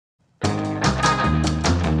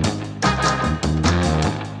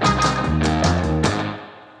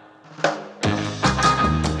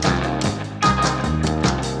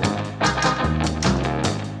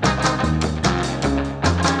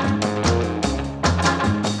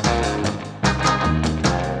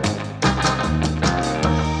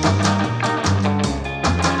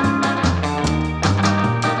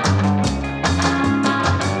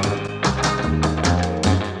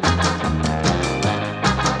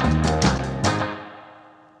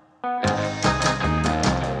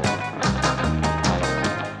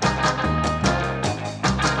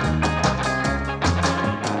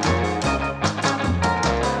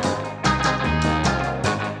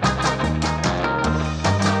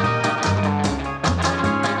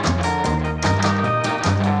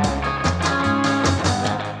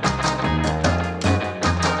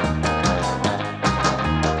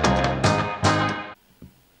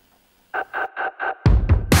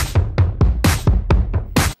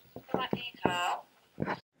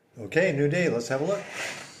Okay, new day. Let's have a look.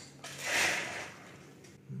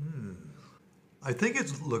 I think it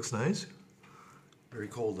looks nice. Very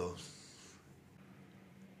cold though.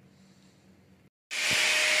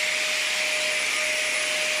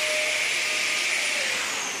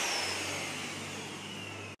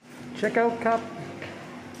 Check out cup.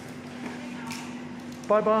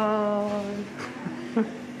 Bye bye.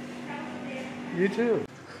 You too.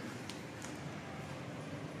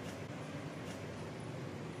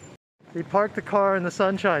 He parked the car in the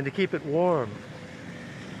sunshine to keep it warm.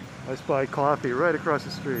 I spy coffee right across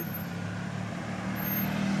the street.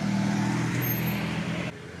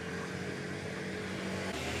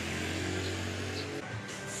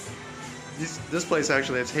 This place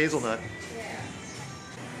actually, it's hazelnut.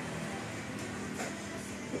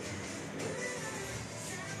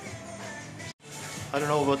 I don't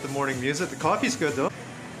know about the morning music. The coffee's good though.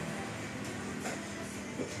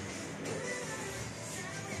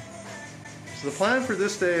 So the plan for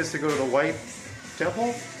this day is to go to the White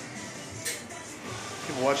Temple.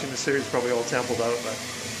 People watching the series probably all templed out, but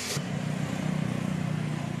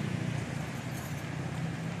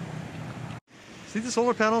see the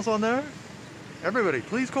solar panels on there? Everybody,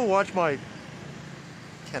 please go watch my,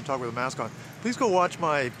 can't talk with a mask on. Please go watch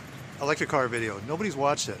my electric car video. Nobody's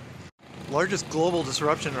watched it. Largest global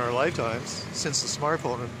disruption in our lifetimes since the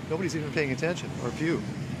smartphone, and nobody's even paying attention, or few.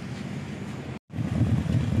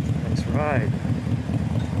 Nice ride.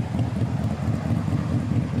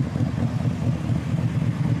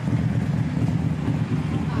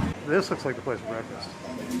 This looks like the place for breakfast.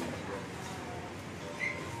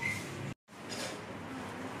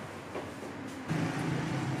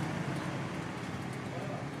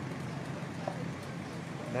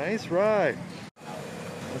 Nice ride.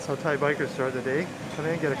 That's how Thai bikers start the day. Come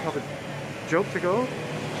in, get a cup of joke to go.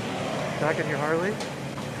 Back in your Harley.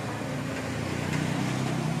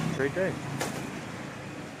 Great day.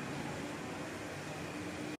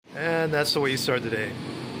 And that's the way you start the day.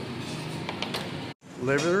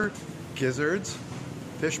 Liver, gizzards,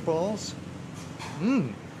 fish balls.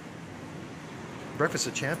 Breakfast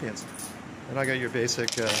of champions. And I got your basic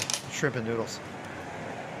shrimp and noodles.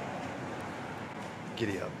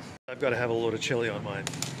 Giddy up. I've got to have a load of chili on mine.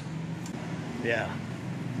 Yeah,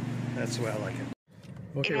 that's the way I like it.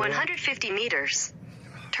 Okay, in 150 meters,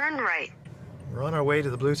 turn right. We're on our way to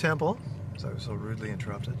the Blue Temple, because I was so rudely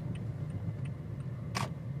interrupted.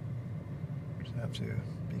 Just have to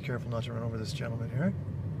be careful not to run over this gentleman here.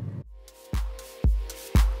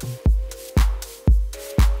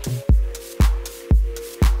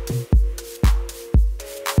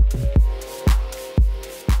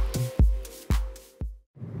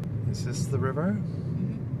 Is this the river?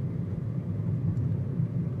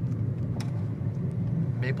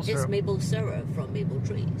 Maple syrup. It's maple syrup from maple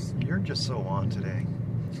trees. You're just so on today.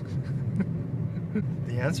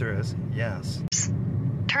 The answer is yes.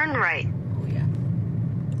 Turn right. Oh yeah.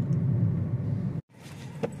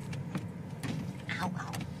 Ow,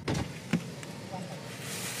 ow.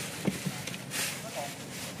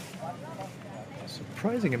 A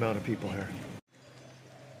surprising amount of people here.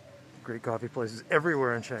 Great coffee places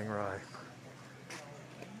everywhere in Chiang Rai.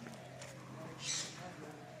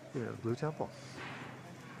 Yeah, the Blue Temple.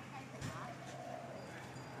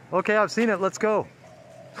 Okay, I've seen it. Let's go.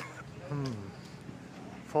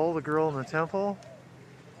 Follow the girl in the temple,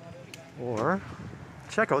 or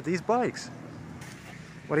check out these bikes.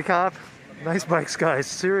 What do you cop? Nice bikes, guys.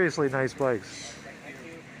 Seriously nice bikes.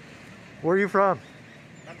 Where are you from?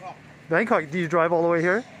 Bangkok. Bangkok. Do you drive all the way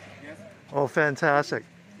here? Yes. Oh, fantastic.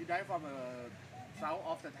 We drive from south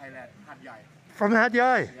of the Thailand, Hat Yai. From Hat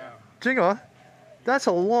Yai? Yeah. Jingo? That's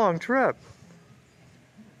a long trip.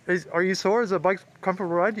 Are you sore? Is the bike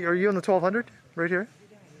comfortable ride? Are you on the 1200 right here?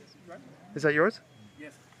 Is that yours?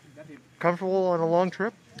 Yes, that's it. Comfortable on a long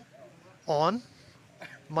trip? On?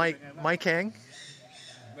 My Kang?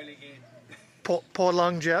 Very good. Po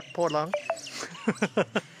Lung Jet, Po Lung.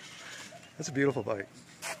 That's a beautiful bike.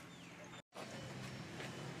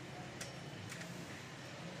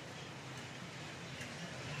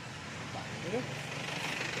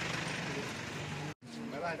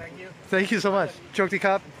 Bye-bye, thank you. Thank you so much. Chokti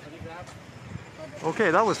Kap.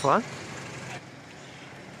 Okay, that was fun.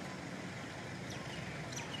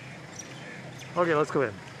 Okay, let's go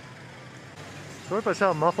in. Sorry if I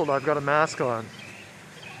sound muffled, I've got a mask on.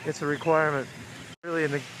 It's a requirement. Really,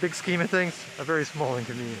 in the big scheme of things, a very small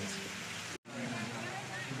inconvenience.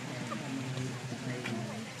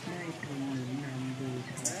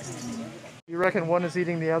 You reckon one is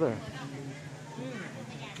eating the other?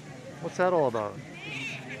 What's that all about?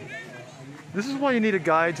 This is why you need a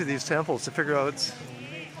guide to these temples to figure out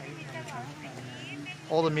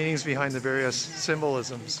all the meanings behind the various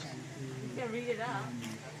symbolisms. You can read it out.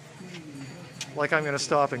 Like I'm going to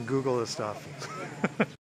stop and Google this stuff.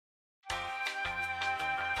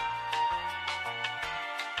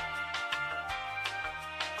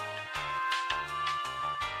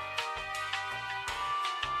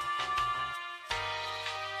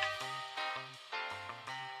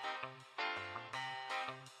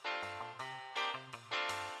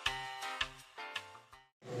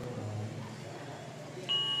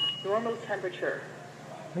 Normal temperature.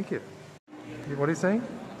 Thank you. What are you saying?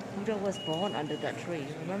 Buddha was born under that tree.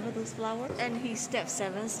 Remember those flowers? And he stepped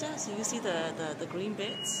 7 steps. You see the green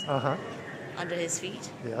bits Uh-huh. under his feet?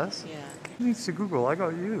 Yes? Yeah. Who needs to Google? I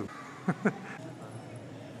got you.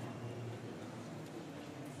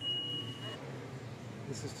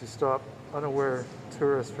 This is to stop unaware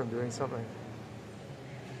tourists from doing something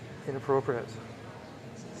inappropriate.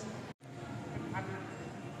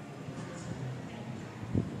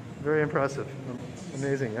 Very impressive.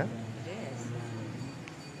 Amazing, yeah? It is.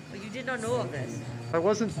 But you did not know of this. I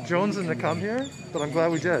wasn't jonesing to come here, but I'm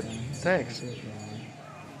glad we did. Thanks.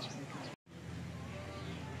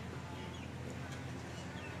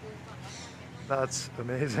 That's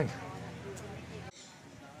amazing.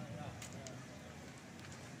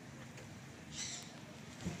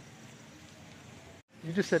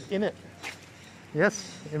 You just said in it.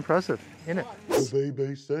 Yes, impressive. In it. The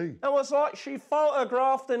BBC. It was like she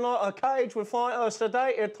photographed in like a cage with like a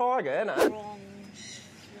sedated tiger, innit?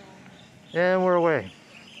 And we're away.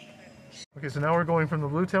 Okay, so now we're going from the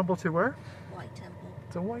Blue Temple to where? White Temple.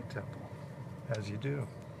 To White Temple, as you do.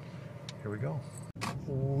 Here we go.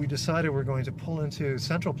 We decided we're going to pull into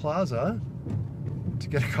Central Plaza to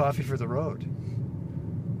get a coffee for the road,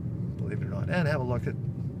 believe it or not, and have a look at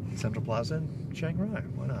Central Plaza in Chiang Rai.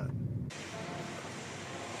 Why not?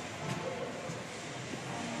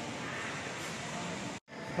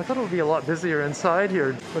 I thought it would be a lot busier inside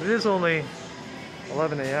here, but it is only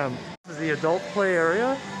 11 a.m. This is the adult play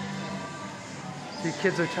area. The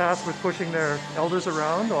kids are tasked with pushing their elders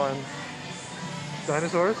around on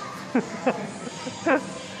dinosaurs.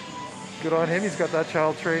 Good on him, he's got that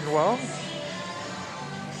child trained well.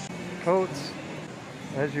 Coats,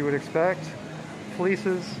 as you would expect.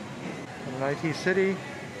 Fleeces in an IT city.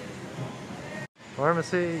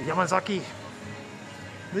 Pharmacy, Yamazaki.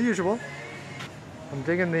 The usual. I'm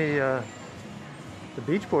digging the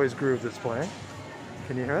Beach Boys groove that's playing.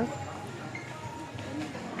 Can you hear it?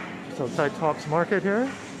 Just outside Tops Market here.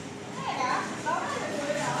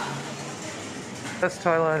 Yes,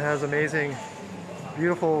 Thailand has amazing,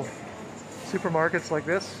 beautiful supermarkets like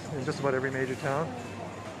this in just about every major town.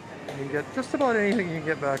 And you can get just about anything you can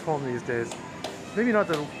get back home these days. Maybe not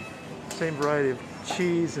the same variety of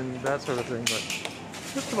cheese and that sort of thing, but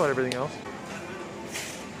just about everything else.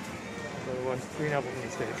 So one green apple from the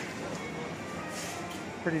States.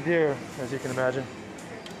 Pretty dear, as you can imagine.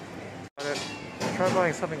 Try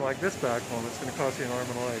buying something like this back home, it's going to cost you an arm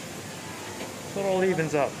and a leg. So it all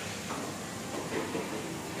evens up.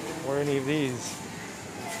 Or any of these.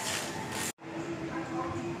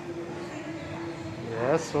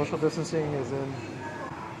 Yes, social distancing is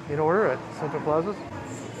in order at Central Plaza.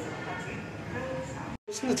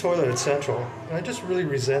 Just in the toilet at Central, and I just really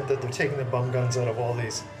resent that they're taking the bum guns out of all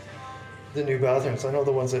the new bathrooms. I know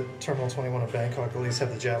the ones at Terminal 21 in Bangkok at least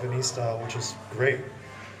have the Japanese style, which is great.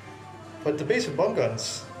 But the basic bum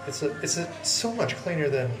guns, it's so much cleaner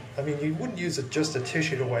than, I mean, you wouldn't use just a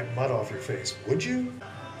tissue to wipe mud off your face, would you?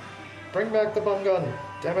 Bring back the bum gun,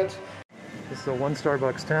 damn it. This is the one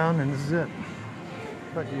Starbucks town, and this is it.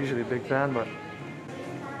 Not usually a big fan, but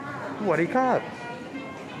what do you got?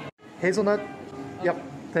 Hazelnut? Yep,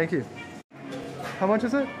 thank you. How much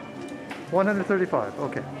is it? 135,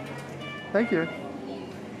 okay. Thank you. Is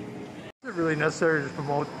it really necessary to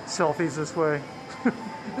promote selfies this way?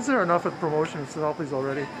 Isn't there enough of promotion of selfies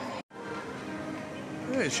already?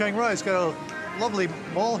 Hey, Chiang Rai's got a lovely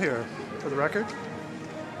mall here, for the record.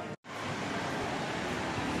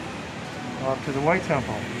 Off to the White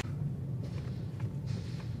Temple.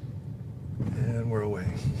 And we're away.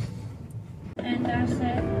 And that's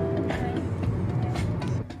it.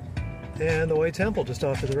 And the White Temple just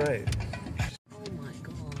off to the right. Oh my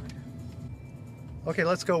god. Okay,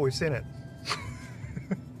 let's go. We've seen it.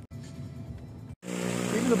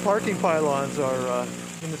 Even the parking pylons are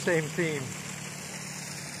in the same theme.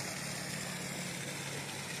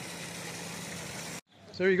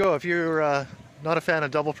 So there you go. If you're not a fan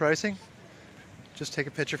of double pricing, just take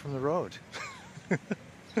a picture from the road.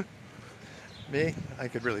 Me, I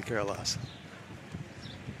could really care less.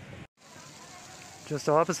 Just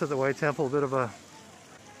opposite the White Temple, a bit of a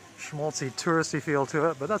schmaltzy, touristy feel to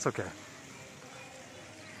it, but that's okay.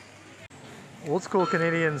 Old school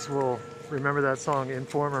Canadians will remember that song,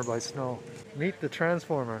 Informer by Snow. Meet the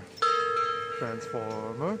Transformer.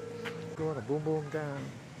 Transformer. Gonna boom boom down.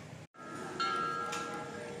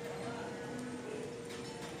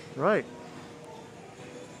 Right.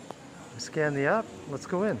 We scan the app. Let's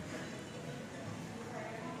go in.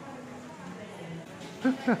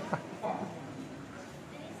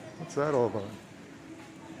 What's that all about?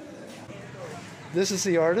 This is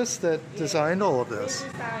the artist that designed all of this.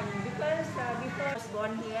 Because before he was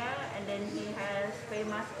born here and then he has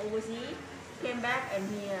famous overseas, came back and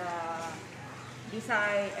he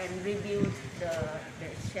designed and rebuilt the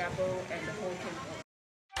chapel and the whole temple.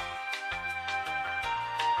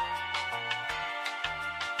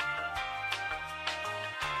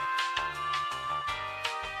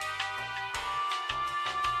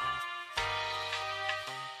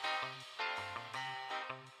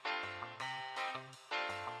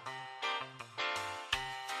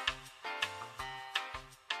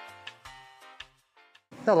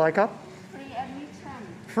 The like up? Free admission.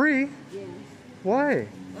 Free? Yes. Why? It's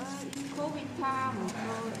COVID time, so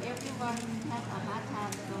everyone has a hard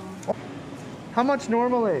time. So How much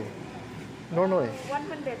normally? Normally?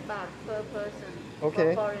 100 baht per person. Okay.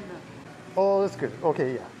 For foreigner. Oh, that's good.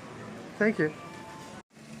 Okay, yeah. Thank you.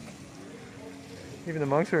 Even the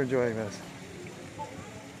monks are enjoying this.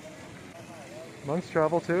 Monks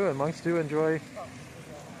travel too, and monks do enjoy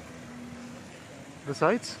the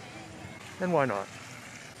sights. And why not?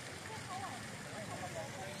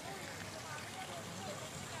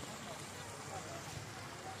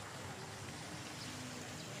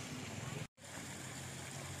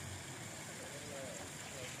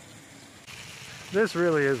 This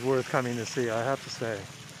really is worth coming to see, I have to say.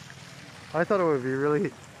 I thought it would be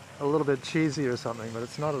really a little bit cheesy or something, but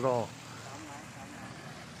it's not at all.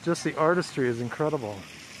 Just the artistry is incredible.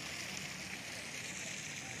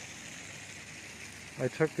 I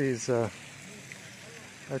took these, I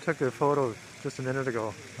took their photo just a minute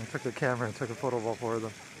ago. I took the camera and took a photo of all four of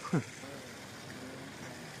them.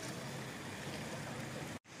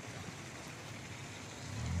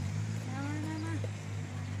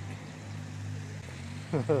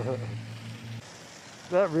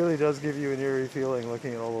 That really does give you an eerie feeling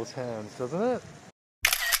looking at all those hands, doesn't it?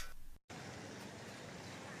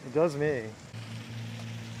 It does me.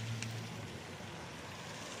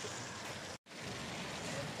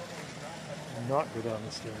 Not go down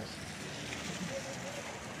the stairs.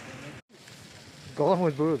 Golem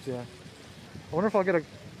with boobs, yeah. I wonder if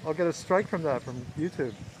I'll get a strike from that from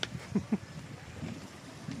YouTube.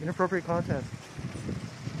 Inappropriate content.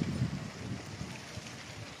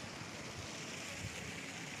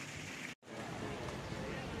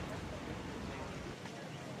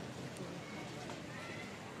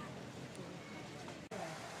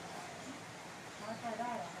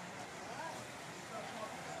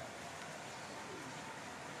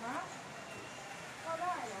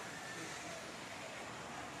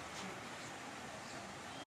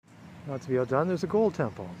 Not to be outdone, there's a gold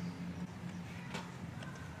temple.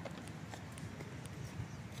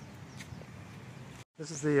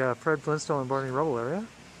 This is the Fred Flintstone and Barney Rubble area.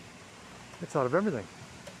 They thought of everything.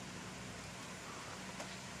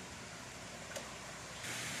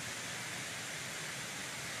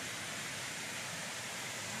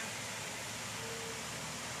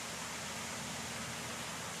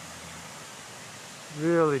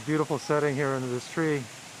 Really beautiful setting here under this tree.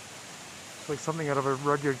 It's like something out of a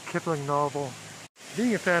Rudyard Kipling novel.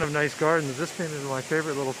 Being a fan of nice gardens, this came into my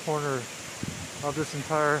favorite little corner of this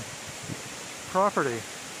entire property.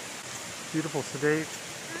 Beautiful, sedate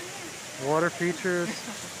water features.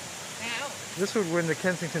 This would win the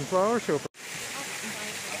Kensington Flower Show.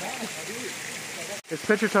 It's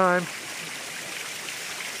picture time.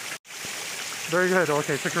 Very good.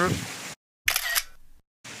 Okay, take a root.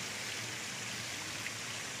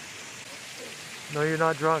 No, you're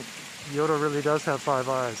not drunk. Yoda really does have 5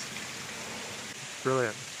 eyes.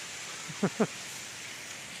 Brilliant.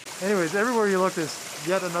 Anyways, everywhere you look there's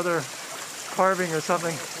yet another carving or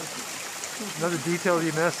something. Another detail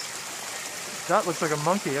you missed. That looks like a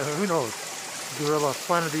monkey. Who knows? Gorilla,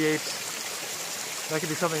 Planet of the Apes. That could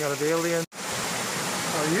be something out of Alien.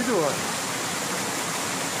 How are you doing?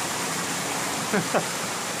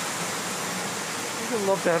 You'd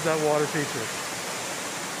love to have that water feature.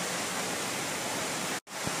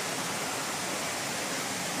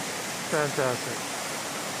 Fantastic.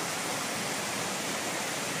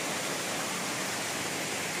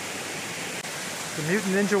 The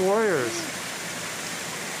Mutant Ninja Warriors.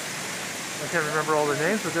 I can't remember all their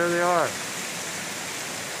names, but there they are.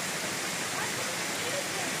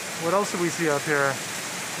 What else do we see up here?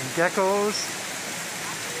 Some geckos.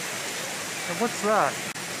 And what's that?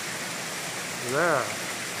 There.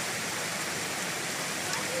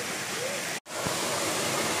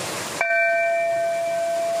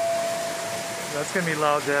 That's gonna be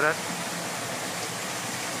loud, Dad.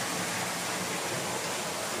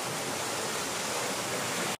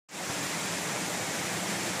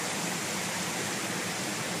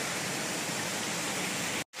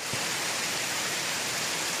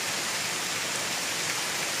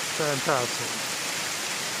 Fantastic.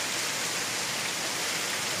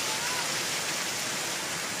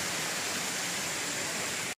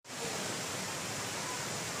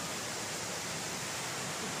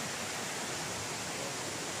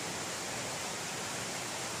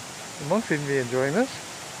 The monks seem to be enjoying this.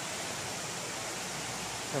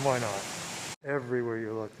 And why not? Everywhere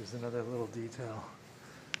you look, there's another little detail.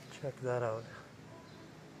 Check that out.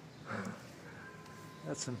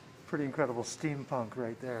 That's some pretty incredible steampunk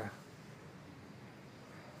right there.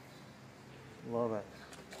 Love it.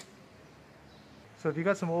 So if you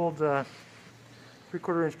got some old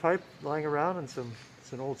 3/4 inch pipe lying around and it's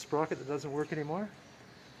an old sprocket that doesn't work anymore,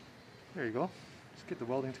 there you go. Just get the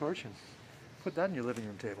welding torch and put that in your living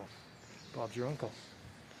room table. Bob's your uncle.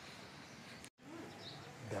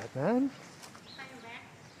 Batman.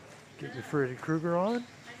 Get your Freddy Krueger on.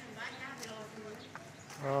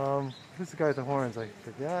 Who's the guy with the horns? I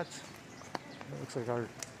forget. That looks like our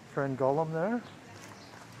friend Gollum there.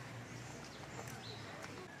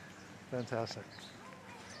 Fantastic.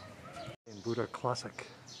 In Buddha Classic.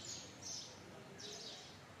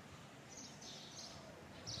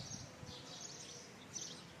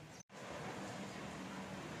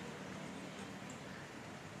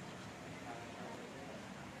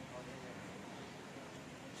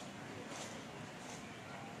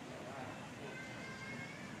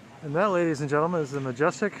 And that, ladies and gentlemen, is the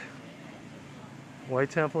majestic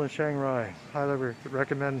White Temple in Chiang Rai. Highly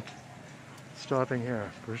recommend stopping here,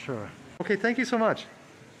 for sure. Okay, thank you so much.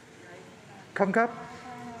 Come cup.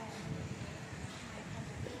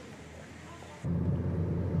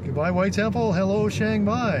 Goodbye, White Temple. Hello, Chiang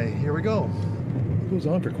Mai. Here we go. It goes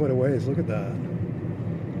on for quite a ways. Look at that.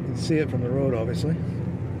 You can see it from the road, obviously.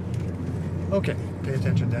 Okay, pay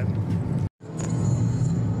attention, Dan.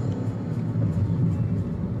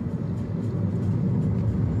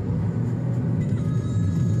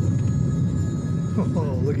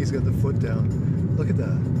 Oh, look, he's got the foot down. Look at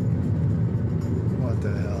that. What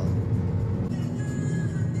the hell?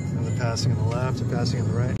 And the passing on the left and passing on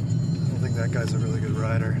the right. I don't think that guy's a really good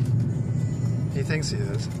rider. He thinks he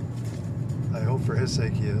is. I hope for his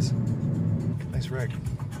sake he is. Nice rig.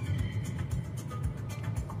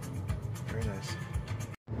 Very nice.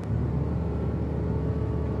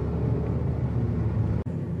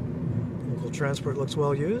 Local transport looks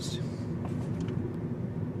well used.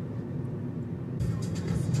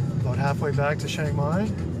 About halfway back to Chiang Mai.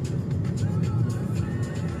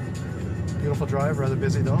 Beautiful drive, rather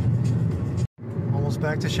busy though. Almost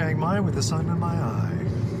back to Chiang Mai with the sun in my eye.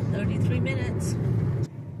 33 minutes.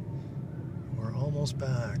 We're almost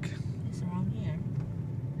back. It's around here.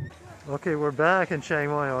 Okay, we're back in Chiang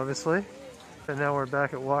Mai, obviously. And now we're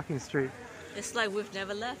back at Walking Street. It's like we've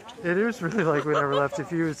never left. It is really like we never left.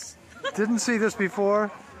 If you didn't see this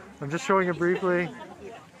before, I'm just showing it briefly.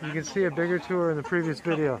 You can see a bigger tour in the previous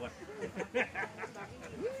video.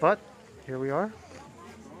 But here we are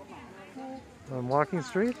on Walking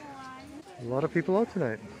Street. A lot of people out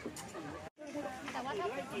tonight.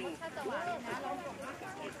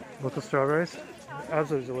 Local strawberries,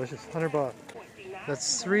 absolutely delicious. 100 baht.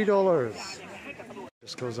 That's $3.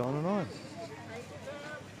 Just goes on and on.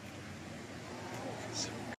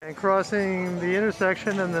 And crossing the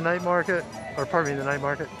intersection and the night market, or pardon me, the night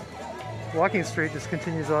market, Walking Street just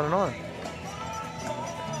continues on and on.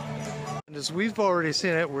 And as we've already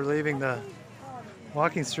seen it, we're leaving the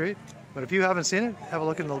Walking Street. But if you haven't seen it, have a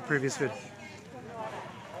look in the previous video.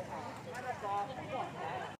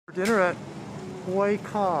 For dinner at Hoi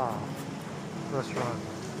Ka restaurant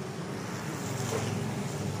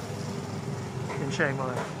in Chiang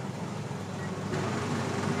Mai.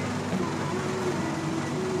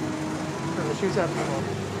 Turn the shoes out for a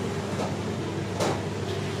moment.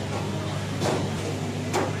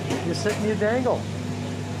 You sit and you dangle.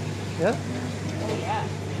 Yeah? Oh yeah.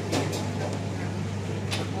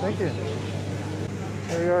 Thank you.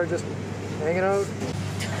 Here we are, just hanging out.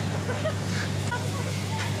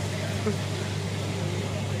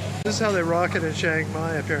 This is how they rock it in Chiang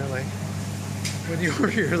Mai, apparently. When you were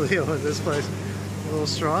here, Leo, in this place. A little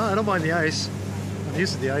straw. I don't mind the ice. I'm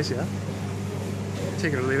used to the ice, yeah.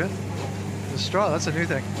 Take it or leave it. The straw, that's a new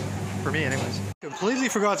thing. For me, anyways. Completely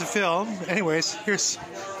forgot to film. Anyways, here's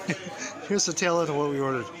the tail end of what we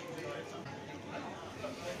ordered.